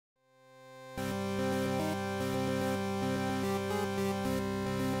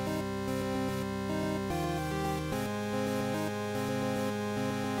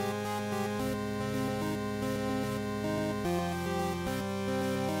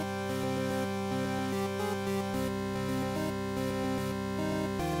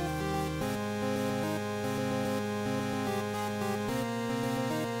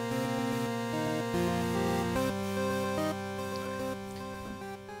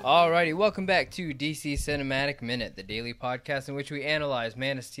Alrighty, welcome back to DC Cinematic Minute, the daily podcast in which we analyze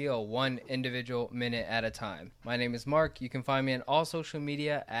Man of Steel one individual minute at a time. My name is Mark. You can find me on all social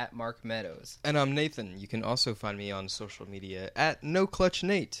media at Mark Meadows. And I'm Nathan. You can also find me on social media at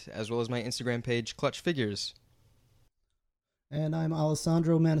NoClutchNate, as well as my Instagram page, Clutch Figures. And I'm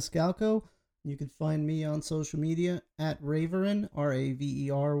Alessandro Maniscalco. You can find me on social media at Raveryn,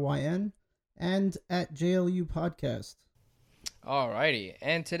 Raveryn, and at JLU Podcast. Alrighty,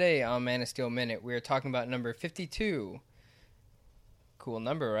 and today on Man of Steel Minute, we are talking about number 52. Cool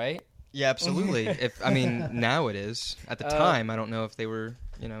number, right? Yeah, absolutely. Now it is. At the time, I don't know if they were,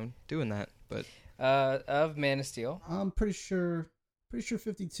 doing that, but of Man of Steel. I'm pretty sure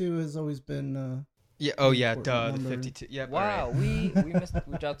 52 has always been. The 52. Yeah. Wow, right.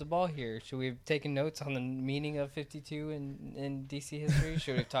 we dropped the ball here. Should we have taken notes on the meaning of 52 in DC history?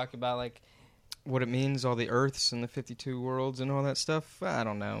 Should we have talked about what it means, all the Earths and the 52 worlds and all that stuff? I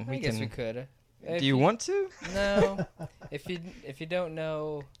don't know. I guess we could. Do you want to? No. If you don't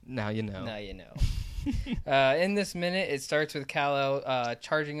know, now you know. Now you know. In this minute, it starts with Kal-El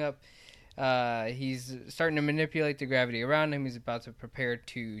charging up. He's starting to manipulate the gravity around him. He's about to prepare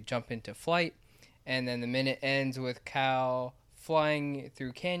to jump into flight. And then the minute ends with Kal flying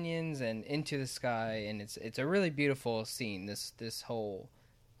through canyons and into the sky. And it's a really beautiful scene, this whole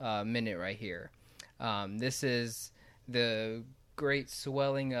minute right here. This is the great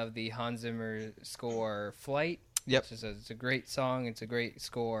swelling of the Hans Zimmer score Flight. Yep. It's a great song. It's a great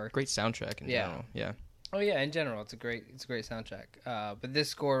score. Great soundtrack in general. Yeah. Oh yeah, in general, it's a great soundtrack. But this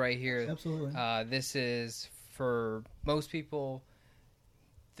score right here, absolutely. This is for most people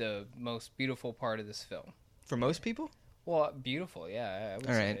the most beautiful part of this film. For most people? Well, beautiful, yeah. I would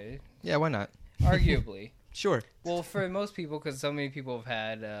all right. say. Yeah, why not? Arguably. Sure. Well, for most people, because so many people have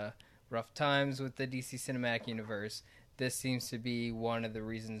had rough times with the DC Cinematic Universe, this seems to be one of the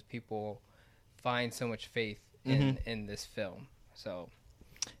reasons people find so much faith in this film. So,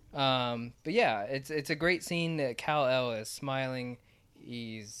 but yeah, it's a great scene that Kal-El is smiling.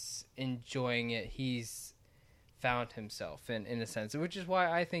 He's enjoying it. He's found himself in a sense, which is why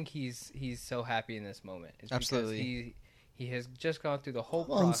I think he's so happy in this moment. It's absolutely. He has just gone through the whole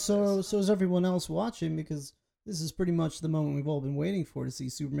process. And so is everyone else watching, because this is pretty much the moment we've all been waiting for, to see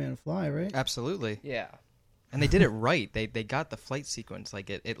Superman fly, right? Absolutely. Yeah. And they did it right. They got the flight sequence.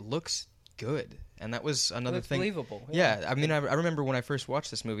 It looks good. And that was another thing. Believable. Yeah. I mean, I remember when I first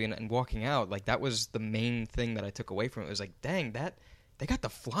watched this movie and walking out, that was the main thing that I took away from it. It was like, dang, they got the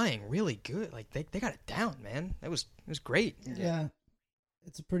flying really good. They got it down, man. It was great. Yeah.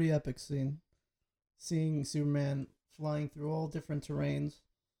 It's a pretty epic scene. Seeing Superman flying through all different terrains.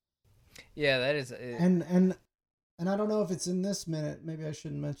 Yeah, that is. And I don't know if it's in this minute. Maybe I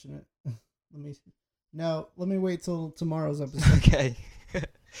shouldn't mention it. Let me wait till tomorrow's episode. Okay.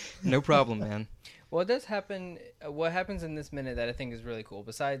 No problem, man. Well, it does happen. What happens in this minute that I think is really cool,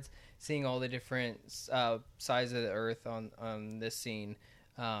 besides seeing all the different sides of the Earth on this scene,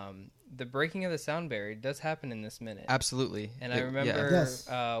 the breaking of the sound barrier does happen in this minute. Absolutely. And I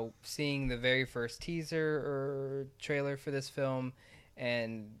remember seeing the very first teaser or trailer for this film,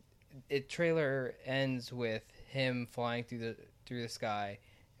 and trailer ends with him flying through the sky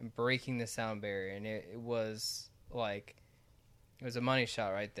and breaking the sound barrier, and it was a money shot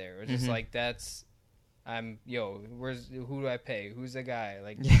right there. It was just who do I pay? Who's the guy?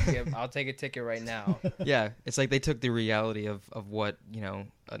 I'll take a ticket right now. Yeah, it's like they took the reality of what,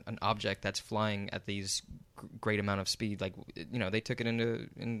 an object that's flying at these great amount of speed, they took it into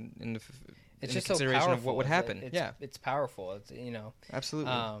it's just consideration so of what would happen. It's powerful. It's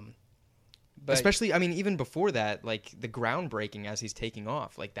absolutely. But especially, even before that, the groundbreaking as he's taking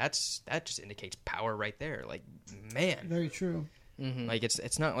off, that just indicates power right there. Man, very true. Mm-hmm.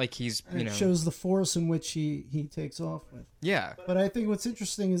 It's not like he's it shows the force in which he takes off with. Yeah. But I think what's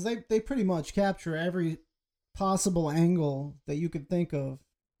interesting is they pretty much capture every possible angle that you could think of.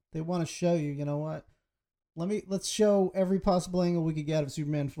 They want to show you, what? Let's show every possible angle we could get of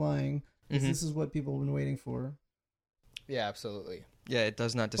Superman flying. Mm-hmm. This is what people have been waiting for. Yeah, absolutely. Yeah, it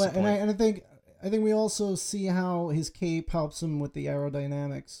does not disappoint. And I think we also see how his cape helps him with the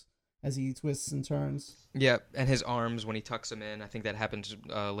aerodynamics as he twists and turns. Yeah, and his arms when he tucks them in. I think that happens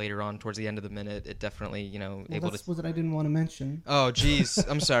later on towards the end of the minute. It definitely, that's what I didn't want to mention. Oh, geez.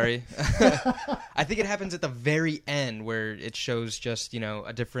 I'm sorry. I think it happens at the very end where it shows just,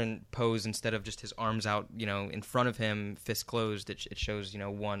 a different pose instead of just his arms out, in front of him, fist closed. It shows,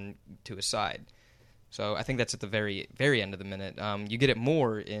 one to his side. So I think that's at the very, very end of the minute. You get it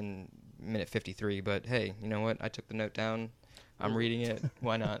more in minute 53, but hey, you know what? I took the note down. I'm reading it.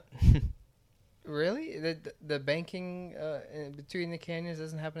 Why not? Really? The banking between the canyons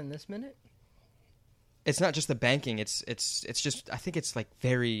doesn't happen in this minute? It's not just the banking. It's just, I think it's like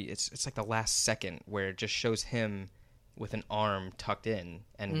it's like the last second where it just shows him with an arm tucked in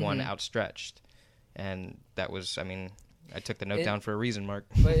and one outstretched, and that was, I mean, I took the note down for a reason, Mark.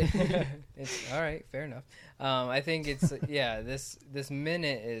 But it's all right, fair enough. I think it's this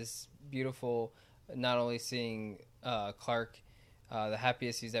minute is beautiful. Not only seeing Clark, the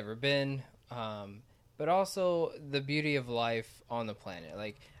happiest he's ever been, but also the beauty of life on the planet.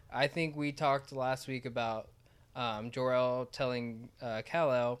 Like, I think we talked last week about Jor-El telling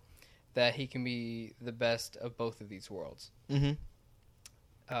Kal-El that he can be the best of both of these worlds. Mm-hmm.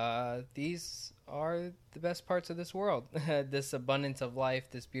 These are the best parts of this world. This abundance of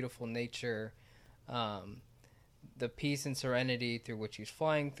life, this beautiful nature, the peace and serenity through which he's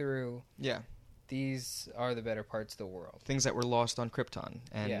flying through. Yeah. These are the better parts of the world. Things that were lost on Krypton,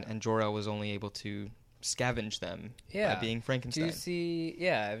 and Jor-El was only able to scavenge them by being Frankenstein. Do you see,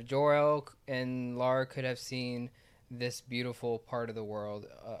 if Jor-El and Lara could have seen this beautiful part of the world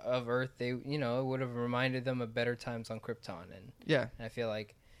of Earth, they, it would have reminded them of better times on Krypton. And I feel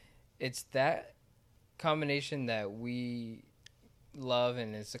like it's that combination that we love,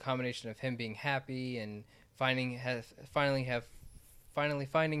 and it's a combination of him being happy and finally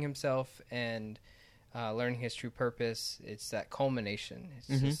finding himself and learning his true purpose. It's that culmination. It's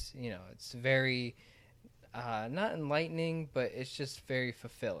just, it's very not enlightening, but it's just very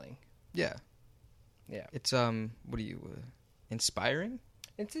fulfilling. Yeah. It's what are you inspiring?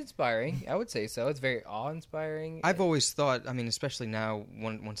 It's inspiring. I would say so. It's very awe-inspiring. I've always thought, I mean, especially now,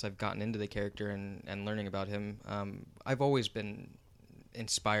 once I've gotten into the character and learning about him, I've always been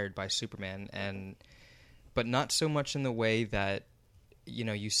inspired by Superman, but not so much in the way that,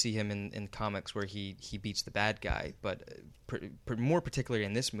 you see him in comics where he beats the bad guy, but more particularly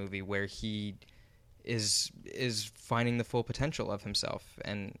in this movie where he is finding the full potential of himself.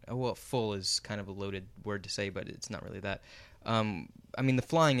 And full is kind of a loaded word to say, but it's not really that. I mean, the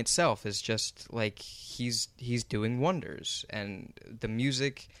flying itself is just like he's doing wonders, and the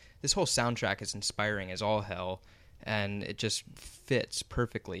music, this whole soundtrack is inspiring as all hell, and it just fits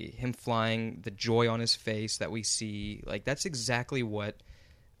perfectly. Him flying, the joy on his face that we see, like that's exactly what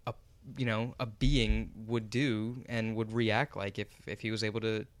a being would do and would react like if he was able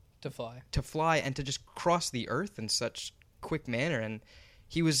to fly and to just cross the earth in such quick manner. And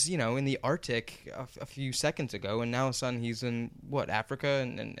he was, in the Arctic a few seconds ago, and now all of a sudden he's in Africa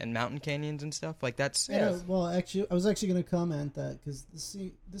and mountain canyons and stuff like that's. Yeah. Well, actually, I was actually going to comment that because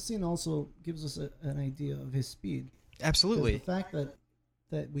this scene also gives us an idea of his speed. Absolutely. The fact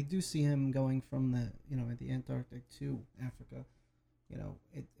that we do see him going from at the Antarctic to Africa,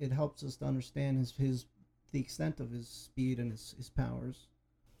 it helps us to understand the extent of his speed and his powers.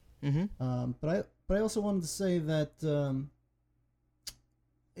 Mm-hmm. But I also wanted to say that going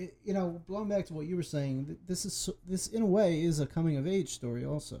back to what you were saying, this in a way is a coming of age story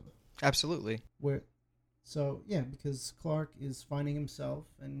also. Absolutely. Because Clark is finding himself,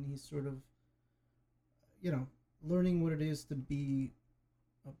 and he's sort of learning what it is to be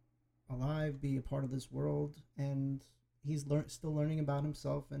alive, be a part of this world, and he's still learning about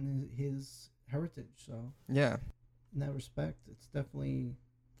himself and his heritage. So yeah, in that respect, it's definitely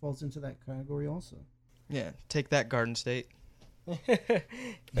falls into that category also. Yeah, take that, Garden State.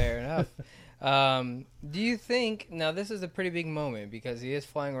 Fair enough. Do you think, now this is a pretty big moment because he is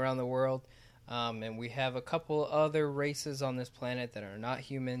flying around the world, and we have a couple other races on this planet that are not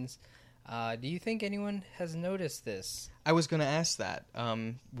humans. Do you think anyone has noticed this? I was going to ask that.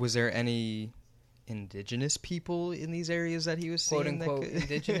 Was there any indigenous people in these areas that he was seeing? Quote unquote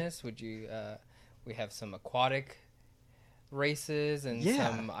indigenous? Would you? We have some aquatic races and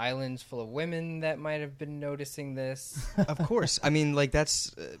some islands full of women that might have been noticing this. Of course. I mean, like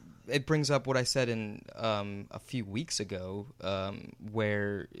that's it brings up what I said in a few weeks ago,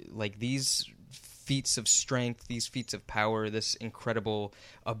 where like these feats of strength, these feats of power, this incredible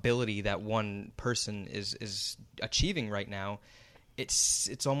ability that one person is achieving right now,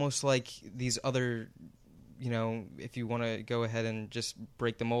 it's almost like these other, if you want to go ahead and just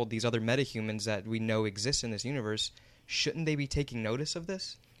break the mold, these other metahumans that we know exist in this universe, shouldn't they be taking notice of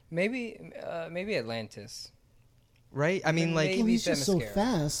this? Maybe Atlantis. Right? I mean, like... Well, he's just so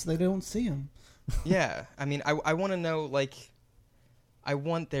fast, they don't see him. Yeah. I mean, I want to know, like... I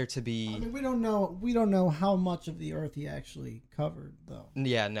want there to be... I mean, we don't know how much of the Earth he actually covered, though.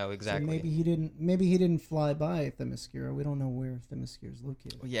 Yeah, no, exactly. So maybe he didn't fly by Themyscira. We don't know where Themyscira is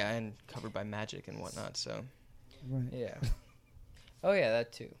located. Yeah, and covered by magic and whatnot, so... Right. Yeah. Oh, yeah,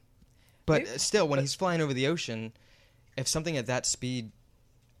 that too. But still, when he's flying over the ocean, if something at that speed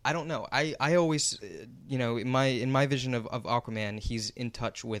I don't know. I always, in my vision of Aquaman, he's in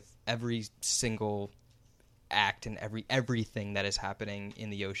touch with every single act and everything that is happening in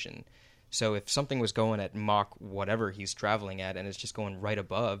the ocean. So if something was going at Mach whatever he's traveling at and it's just going right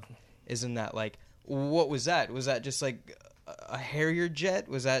above, isn't that like, what was that? Was that just like a Harrier jet?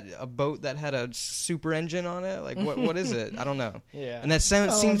 Was that a boat that had a super engine on it? Like what is it? I don't know. Yeah. And that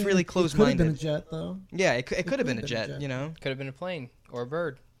seems really close-minded. It could have been a jet, though. Yeah, it could have been a jet. Could have been a plane or a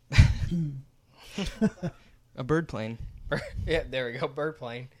bird. A bird plane. Yeah, there we go, bird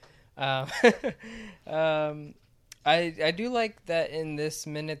plane. I do like that in this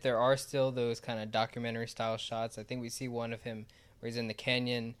minute there are still those kind of documentary style shots. I think we see one of him where he's in the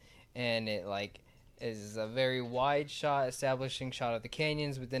canyon, and it like is a very wide shot, establishing shot of the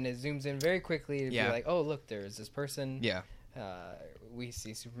canyons, but then it zooms in very quickly to be like, oh look, there's this person. Yeah. We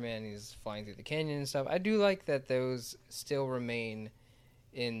see Superman, he's flying through the canyon and stuff. I do like that those still remain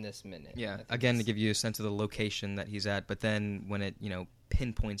in this minute. Yeah, again, to give you a sense of the location that he's at, but then when it,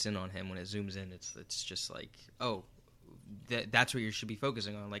 pinpoints in on him, when it zooms in, it's just like, oh, that's what you should be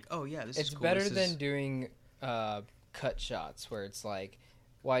focusing on. Like, oh yeah, this is cool. It's better than doing cut shots where it's like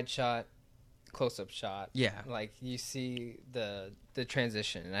wide shot, close-up shot. Yeah. Like you see the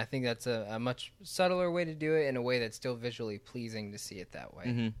transition, and I think that's a much subtler way to do it in a way that's still visually pleasing to see it that way.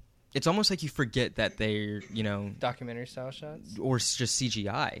 Mm-hmm. It's almost like you forget that they're, documentary style shots, or it's just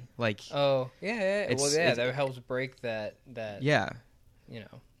CGI. Like, oh yeah. Well, yeah, that helps break that. Yeah.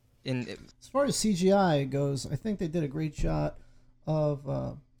 As far as CGI goes, I think they did a great shot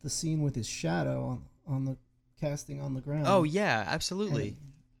of the scene with his shadow on the casting on the ground. Oh yeah, absolutely.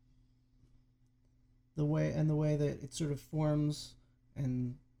 And the way that it sort of forms,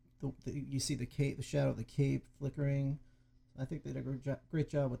 and you see the shadow of the cape flickering. I think they did a great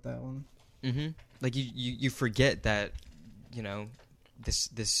job with that one. Mm-hmm. Like you forget that,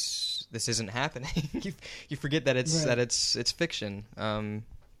 this isn't happening. you forget that it's fiction.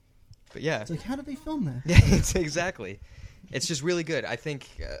 But yeah, it's like, how did they film that? Yeah, it's exactly. It's just really good. I think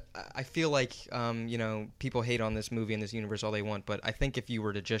I feel like people hate on this movie and this universe all they want, but I think if you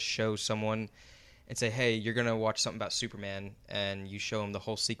were to just show someone and say, hey, you're gonna watch something about Superman, and you show them the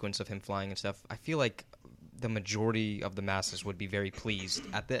whole sequence of him flying and stuff, I feel like the majority of the masses would be very pleased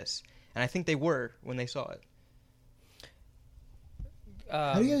at this, and I think they were when they saw it.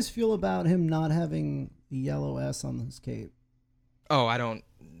 How do you guys feel about him not having the yellow S on his cape? Oh, I don't.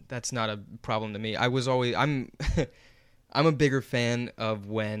 That's not a problem to me. I'm a bigger fan of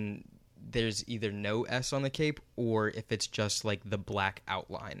when there's either no S on the cape or if it's just like the black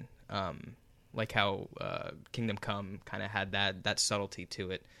outline, like how Kingdom Come kind of had that subtlety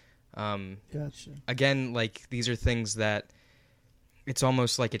to it. Gotcha. Again, like these are things that it's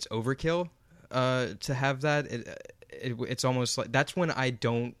almost like it's overkill to have that. It's almost like that's when I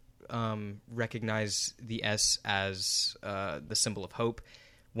don't recognize the S as the symbol of hope.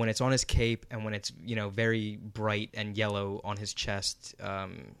 When it's on his cape and when it's very bright and yellow on his chest,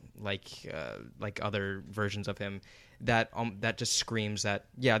 like other versions of him, that just screams that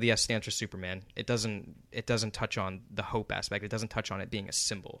the S stands for Superman. It doesn't touch on the hope aspect. It doesn't touch on it being a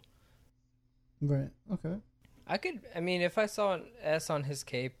symbol. Right. Okay. If I saw an S on his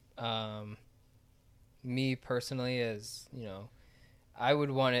cape, me personally, as I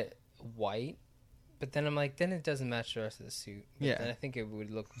would want it white, but then I'm like, then it doesn't match the rest of the suit. But then I think it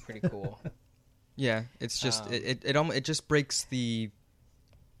would look pretty cool. Yeah, it's just it just breaks the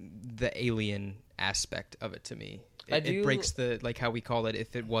alien aspect of it to me. It breaks the, like how we call it,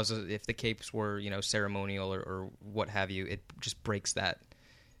 if the capes were ceremonial or what have you, it just breaks that.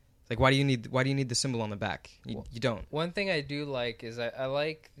 Like, why do you need the symbol on the back? You don't. One thing I do like is I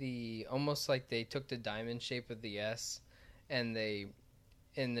like almost like they took the diamond shape of the S, and they,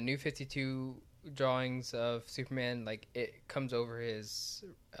 in the New 52 drawings of Superman, like it comes over his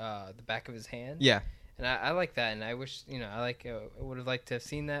the back of his hand. Yeah. And I like that, and I wish I would have liked to have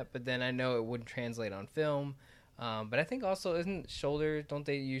seen that, but then I know it wouldn't translate on film. But I think also, isn't shoulder? Don't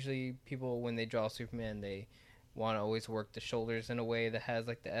they usually, people when they draw Superman, they want to always work the shoulders in a way that has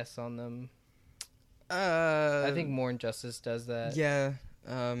like the S on them? I think More Injustice does that. Yeah.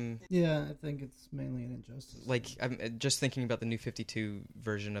 Yeah, I think it's mainly an Injustice. Like, I'm just thinking about the New 52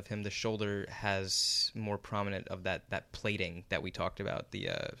 version of him. The shoulder has more prominent of that plating that we talked about. The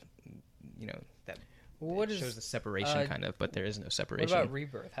that shows the separation kind of, but there is no separation. What about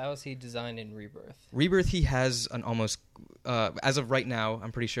Rebirth? How is he designed in Rebirth? Rebirth, he has an almost as of right now,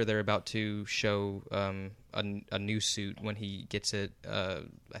 I'm pretty sure they're about to show a new suit when he gets it.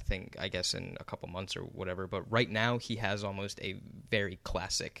 I guess in a couple months or whatever. But right now, he has almost a very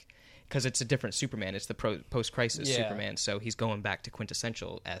classic because it's a different Superman. It's the post-crisis Yeah. Superman, so he's going back to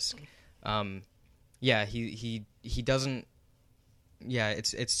quintessential-esque. Yeah, he doesn't. Yeah,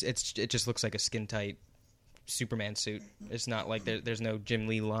 it just looks like a skin tight Superman suit. It's not like there's no Jim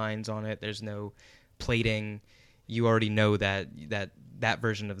Lee lines on it. There's no plating. You already know that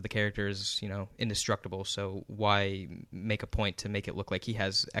version of the character is, you know, indestructible. So why make a point to make it look like he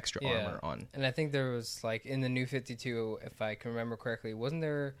has extra armor on? And I think there was, like, in the New 52, if I can remember correctly,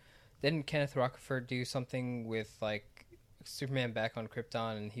 didn't Kenneth Rocafort do something with, like, Superman back on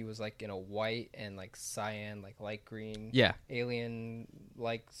Krypton, and he was, like, in a white and, like, cyan, like, light green alien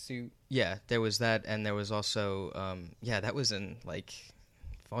like suit? Yeah, there was that, and there was also that was in, like,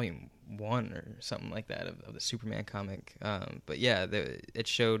 volume 1 or something like that of the Superman comic. But yeah, it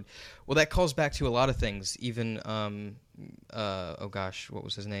showed. Well, that calls back to a lot of things. Even oh gosh, what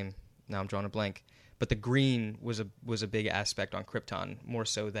was his name? Now I'm drawing a blank. But the green was a big aspect on Krypton, more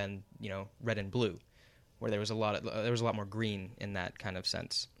so than, you know, red and blue, where there was a lot more green in that kind of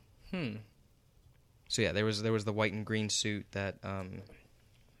sense. So yeah, there was the white and green suit that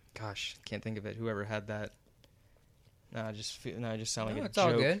gosh, can't think of it. Whoever had that. I just sound like a it's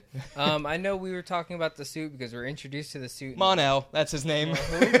joke. all good. I know we were talking about the suit because we're introduced to the suit. Mon-El, that's his name.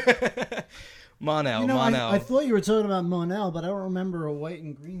 Mon-El. You know, Mon-El. I thought you were talking about Mon-El, but I don't remember a white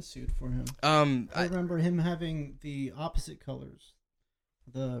and green suit for him. I remember him having the opposite colors,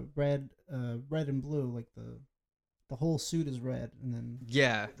 the red and blue. Like the whole suit is red, and then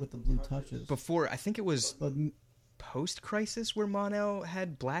with the blue touches. Before, I think it was post-Crisis where Mon-El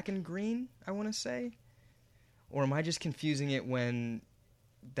had black and green. I want to say. Or am I just confusing it when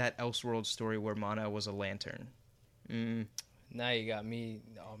that Elseworld story where Mon-El was a lantern? Now you got me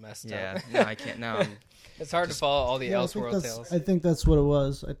all messed up. Yeah, no, I can't. Now it's hard to follow all the Elseworld tales. I think that's what it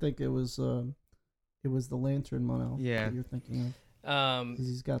was. I think it was the lantern Mon-El that you're thinking of. 'Cause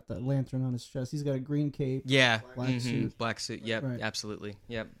he's got that lantern on his chest. He's got a green cape. Yeah, black suit. Black suit. Yep, right. Absolutely.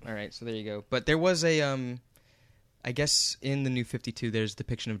 Yep. All right, so there you go. But there was a, I guess in the New 52, there's a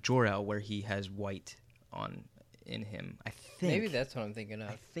depiction of Jor-El where he has white in him. I think maybe that's what I'm thinking of.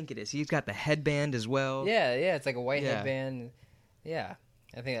 I think it is. He's got the headband as well. Yeah, it's like a white headband. Yeah,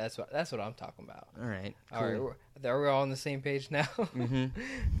 I think that's what I'm talking about. All right, cool. All right, we're all on the same page now.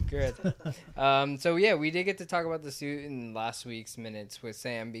 Good. So yeah, we did get to talk about the suit in last week's minutes with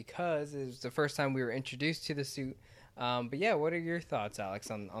Sam because it was the first time we were introduced to the suit. But yeah, what are your thoughts, Alex,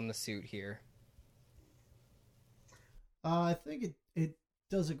 on the suit here? I think it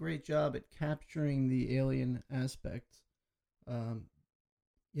does a great job at capturing the alien aspect.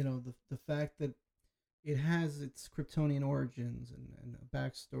 You know, the fact that it has its Kryptonian origins and a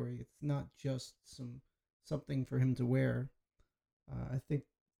backstory. It's not just something for him to wear. I think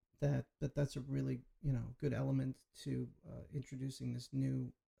that's a really, you know, good element to introducing this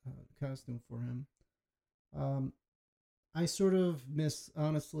new costume for him. I sort of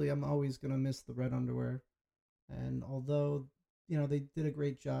honestly, I'm always going to miss the red underwear. And although, you know, they did a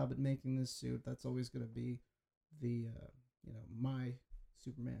great job at making this suit, that's always going to be the, you know, my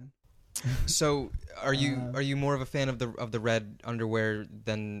Superman. So, are you more of a fan of the red underwear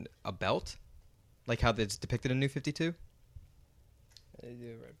than a belt, like how it's depicted in New 52? They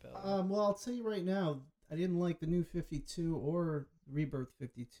do a red belt. Well, I'll tell you right now, I didn't like the New 52 or Rebirth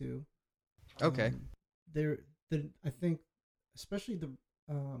 52. Okay. I think, especially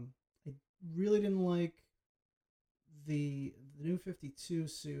I really didn't like the New 52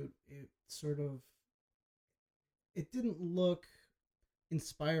 suit. It didn't look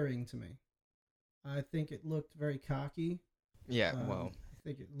inspiring to me. I think it looked very cocky. Yeah, well, I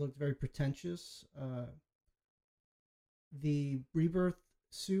think it looked very pretentious. The Rebirth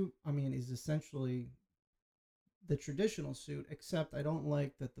suit, I mean, is essentially the traditional suit, except I don't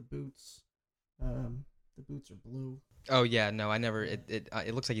like that the boots are blue. Oh yeah, no, I never.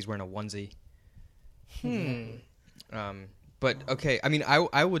 It looks like he's wearing a onesie. But okay, I mean,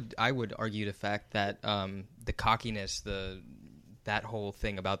 I would argue the fact that the cockiness, that whole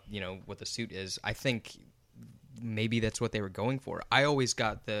thing about, you know, what the suit is, I think maybe that's what they were going for. I always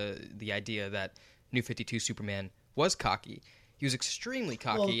got the idea that New 52 Superman was cocky. He was extremely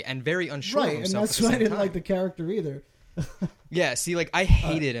cocky and very unsure of himself. And that's why I didn't like the character either. Yeah, see, like, I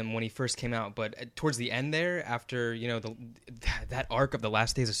hated him when he first came out, but towards the end there, after, you know, that arc of the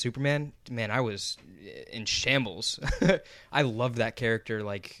last days of Superman, man, I was in shambles. I loved that character,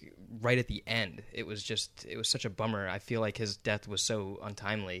 like, right at the end. It was such a bummer. I feel like his death was so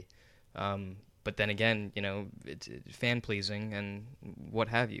untimely. But then again, you know, it's fan-pleasing and what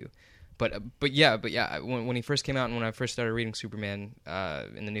have you. But yeah, when he first came out and when I first started reading Superman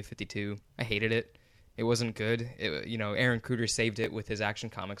in the New 52, I hated it. It wasn't good. Aaron Kuder saved it with his Action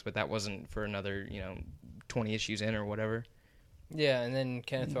Comics, but that wasn't for another 20 issues in or whatever. Yeah, and then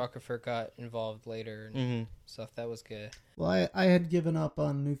Kenneth Rockefeller got involved later and stuff. That was good. Well, I had given up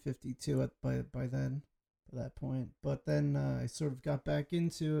on New 52 by then, at that point. But then I sort of got back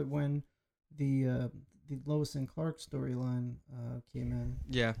into it when the Lois and Clark storyline came in.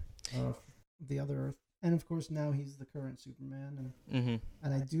 Yeah. The Other Earth, and of course now he's the current Superman, and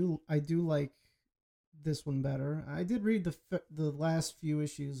Mm-hmm. I do like this one better. I did read the last few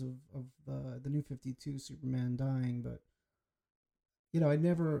issues of the New 52 Superman dying, but I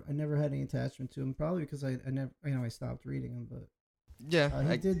never had any attachment to him, probably because I never I stopped reading him. But Yeah.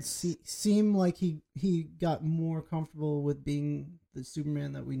 he did seem like he got more comfortable with being the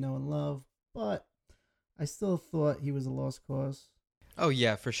Superman that we know and love, but I still thought he was a lost cause. Oh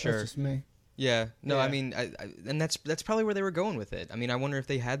yeah, for sure. That's just me. Yeah. No, Yeah. I mean, and that's probably where they were going with it. I mean, I wonder if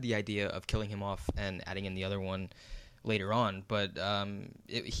they had the idea of killing him off and adding in the other one later on, but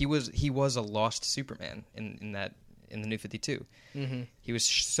he was a lost Superman in the New 52. Mm-hmm. He was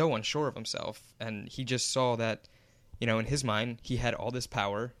so unsure of himself, and he just saw that, in his mind, he had all this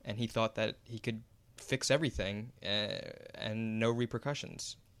power, and he thought that he could fix everything and no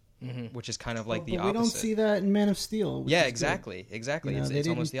repercussions, which is kind of like the but opposite. we don't see that in Man of Steel. Which Yeah, is exactly. good. Exactly. They It's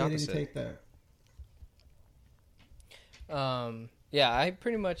almost the They opposite. didn't take that. I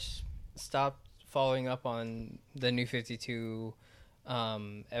pretty much stopped following up on the New 52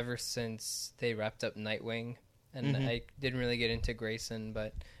 ever since they wrapped up Nightwing, and I didn't really get into Grayson,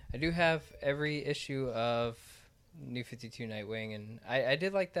 but I do have every issue of New 52 Nightwing, and I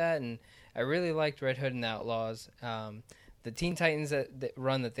did like that, and I really liked Red Hood and the Outlaws. The Teen Titans that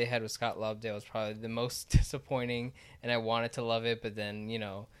run that they had with Scott Lobdell was probably the most disappointing, and I wanted to love it, but then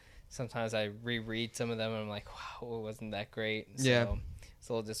sometimes I reread some of them and I'm like, wow, it wasn't that great. So Yeah. it's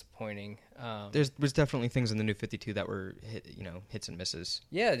a little disappointing. There's definitely things in the New 52 that were hits and misses.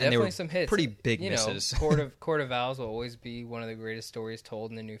 Yeah, they definitely were some hits. pretty big misses. Court of Owls will always be one of the greatest stories told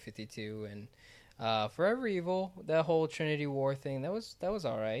in the New 52, and Forever Evil, that whole Trinity War thing, that was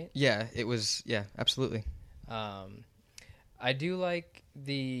all right. Yeah, it was. Yeah, absolutely. I do like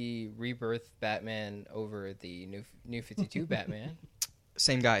the Rebirth Batman over the New 52 Batman.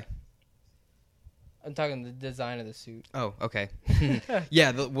 Same guy. I'm talking the design of the suit. Oh, okay.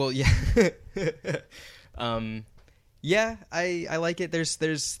 Yeah. Yeah. I like it.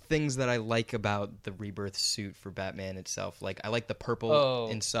 There's things that I like about the Rebirth suit for Batman itself. Like I like the purple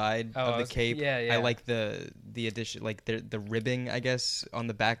inside of the cape. Yeah. I like the addition, like the ribbing, I guess, on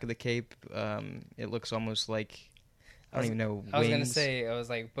the back of the cape. It looks almost like I don't even know. Wings. I was gonna say, I was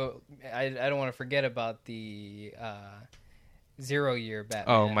like, but I don't want to forget about the 0 Year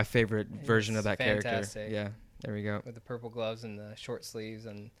Batman. Oh, my favorite version of that fantastic. character. Yeah, there we go. With the purple gloves and the short sleeves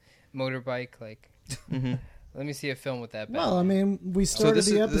and motorbike. Like, Mm-hmm. let me see a film with that Batman. Well, I mean, we started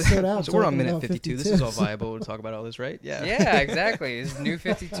the episode out. So we're on talking minute about 52. This is all viable to talk about all this, right? Yeah. Yeah, exactly. It's New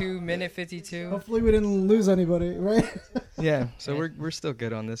 52, minute 52. Hopefully, we didn't lose anybody, right? Yeah. So we're still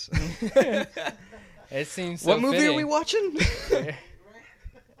good on this. It seems so What movie fitting. are we watching?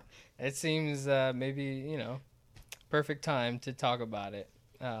 It seems maybe perfect time to talk about it.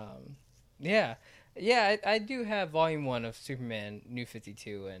 Yeah, I do have Volume 1 of Superman New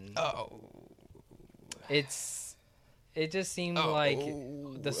 52, and it just seemed like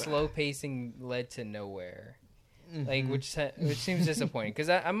the slow pacing led to nowhere. Like which seems disappointing, because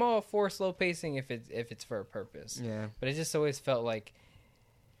I'm all for slow pacing if it's for a purpose. Yeah. But it just always felt like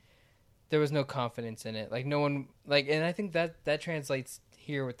there was no confidence in it. Like no one and I think that translates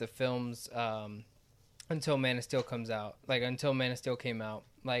here with the films until Man of Steel comes out. Like until Man of Steel came out,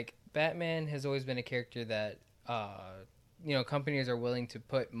 like Batman has always been a character that companies are willing to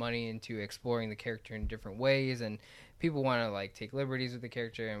put money into exploring the character in different ways, and people want to like take liberties with the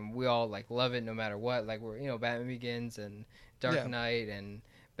character, and we all like love it no matter what. Like we're Batman Begins and Dark Knight and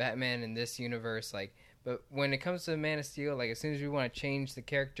Batman in this universe, like. But when it comes to Man of Steel, like as soon as we want to change the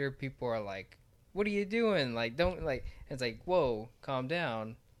character, people are like, "What are you doing? Like, don't like." It's like, "Whoa, calm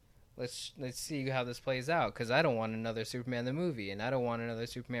down. Let's see how this plays out." Because I don't want another Superman the movie, and I don't want another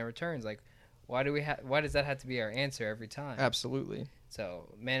Superman Returns. Like, why does that have to be our answer every time? Absolutely.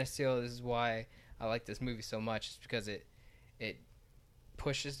 So Man of Steel, this is why I like this movie so much. It's because it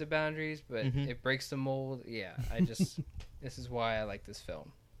pushes the boundaries, but it breaks the mold. Yeah, this is why I like this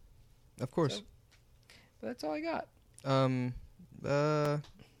film. Of course. So, but that's all I got.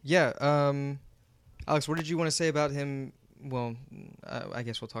 Alex, what did you want to say about him? Well, I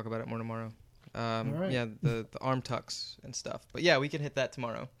guess we'll talk about it more tomorrow. All right. Yeah, the arm tucks and stuff. But yeah, we can hit that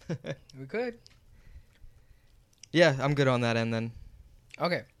tomorrow. We could. Yeah, I'm good on that end then.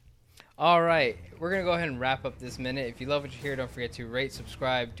 Okay. All right, we're going to go ahead and wrap up this minute. If you love what you hear, don't forget to rate,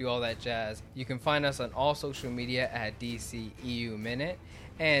 subscribe, do all that jazz. You can find us on all social media at DCEU Minute.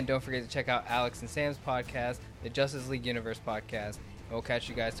 And don't forget to check out Alex and Sam's podcast, the Justice League Universe podcast. And we'll catch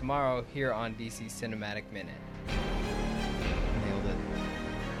you guys tomorrow here on DC Cinematic Minute.